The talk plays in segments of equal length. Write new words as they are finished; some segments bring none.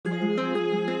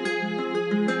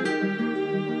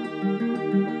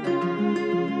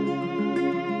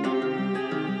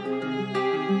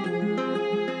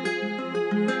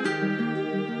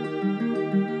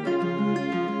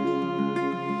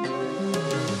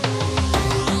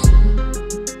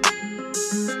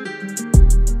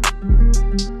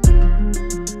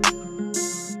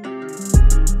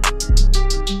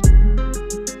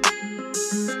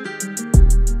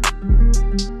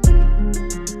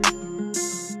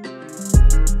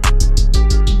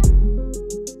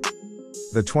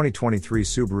The 2023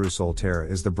 Subaru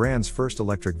Solterra is the brand's first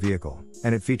electric vehicle,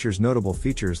 and it features notable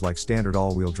features like standard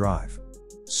all-wheel drive.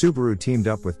 Subaru teamed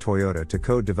up with Toyota to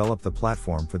co-develop the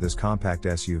platform for this compact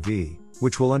SUV,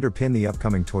 which will underpin the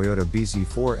upcoming Toyota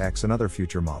bZ4X and other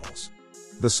future models.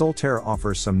 The Solterra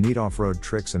offers some neat off-road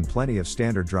tricks and plenty of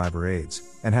standard driver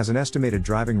aids, and has an estimated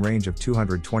driving range of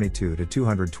 222 to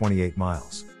 228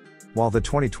 miles. While the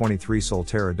 2023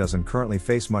 Solterra doesn't currently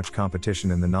face much competition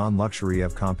in the non-luxury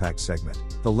EV compact segment,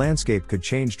 the landscape could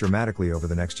change dramatically over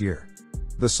the next year.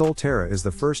 The Solterra is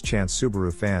the first chance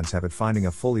Subaru fans have at finding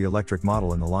a fully electric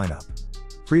model in the lineup.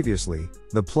 Previously,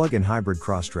 the plug-in hybrid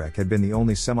Crosstrek had been the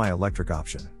only semi-electric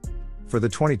option. For the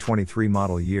 2023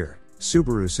 model year,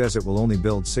 Subaru says it will only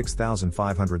build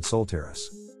 6,500 Solterras.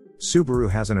 Subaru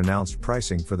hasn't announced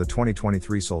pricing for the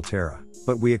 2023 Solterra,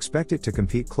 but we expect it to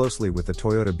compete closely with the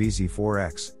Toyota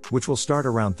bZ4X, which will start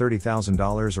around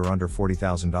 $30,000 or under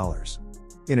 $40,000.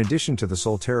 In addition to the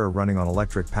Solterra running on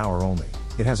electric power only,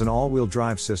 it has an all-wheel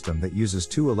drive system that uses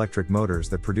two electric motors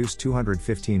that produce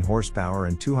 215 horsepower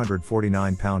and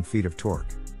 249 pound-feet of torque.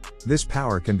 This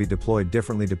power can be deployed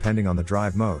differently depending on the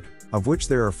drive mode, of which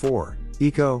there are four: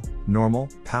 Eco, Normal,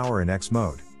 Power and X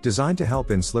mode, designed to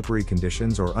help in slippery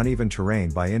conditions or uneven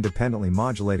terrain by independently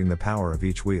modulating the power of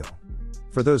each wheel.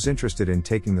 For those interested in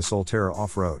taking the Solterra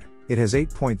off-road, it has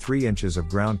 8.3 inches of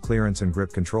ground clearance and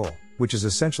grip control, which is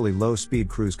essentially low-speed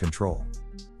cruise control.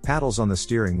 Paddles on the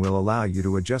steering wheel allow you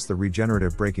to adjust the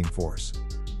regenerative braking force.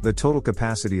 The total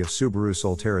capacity of Subaru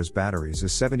Solterra's batteries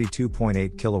is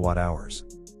 72.8 kilowatt-hours.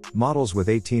 Models with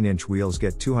 18-inch wheels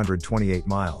get 228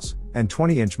 miles, and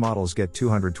 20-inch models get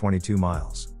 222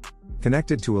 miles.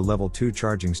 Connected to a level 2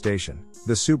 charging station,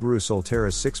 the Subaru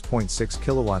Solterra's 6.6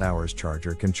 kilowatt-hours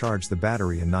charger can charge the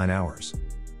battery in 9 hours.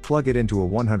 Plug it into a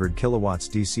 100 kilowatts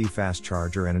DC fast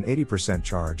charger and an 80%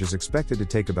 charge is expected to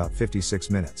take about 56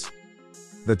 minutes.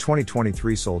 The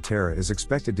 2023 Solterra is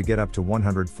expected to get up to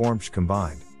 100 mph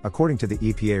combined, according to the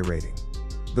EPA rating.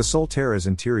 The Solterra's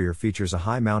interior features a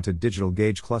high-mounted digital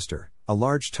gauge cluster, a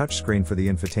large touchscreen for the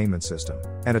infotainment system,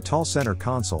 and a tall center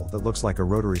console that looks like a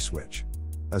rotary switch.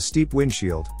 A steep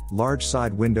windshield, large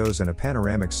side windows and a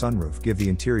panoramic sunroof give the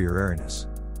interior airiness.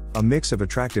 A mix of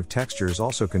attractive textures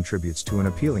also contributes to an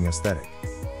appealing aesthetic.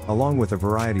 Along with a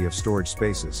variety of storage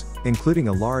spaces, including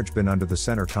a large bin under the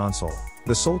center console,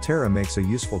 the Solterra makes a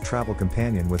useful travel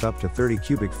companion with up to 30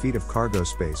 cubic feet of cargo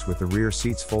space with the rear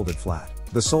seats folded flat.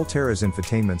 The Solterra's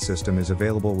infotainment system is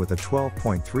available with a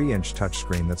 12.3-inch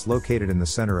touchscreen that's located in the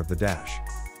center of the dash.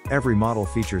 Every model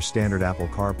features standard Apple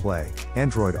CarPlay,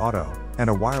 Android Auto, and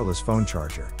a wireless phone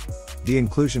charger. The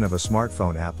inclusion of a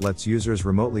smartphone app lets users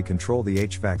remotely control the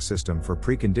HVAC system for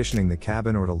preconditioning the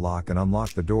cabin or to lock and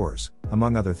unlock the doors,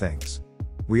 among other things.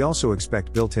 We also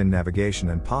expect built-in navigation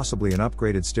and possibly an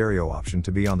upgraded stereo option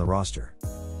to be on the roster.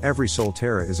 Every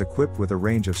Solterra is equipped with a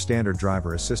range of standard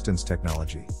driver assistance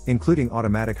technology, including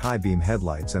automatic high-beam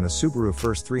headlights and a Subaru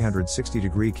First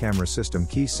 360-degree camera system.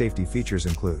 Key safety features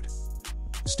include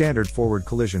standard forward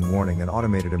collision warning and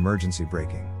automated emergency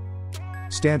braking,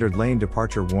 standard lane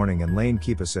departure warning and lane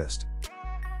keep assist,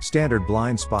 standard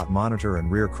blind spot monitor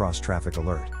and rear cross traffic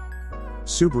alert.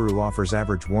 Subaru offers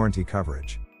average warranty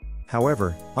coverage.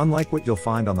 However, unlike what you'll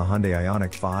find on the Hyundai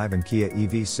Ioniq 5 and Kia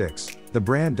EV6, the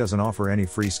brand doesn't offer any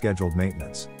free scheduled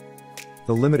maintenance.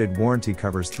 The limited warranty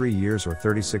covers 3 years or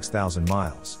 36,000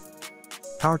 miles.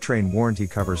 Powertrain warranty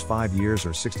covers 5 years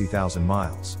or 60,000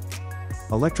 miles.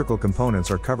 Electrical components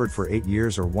are covered for 8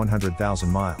 years or 100,000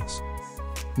 miles.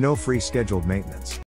 No free scheduled maintenance.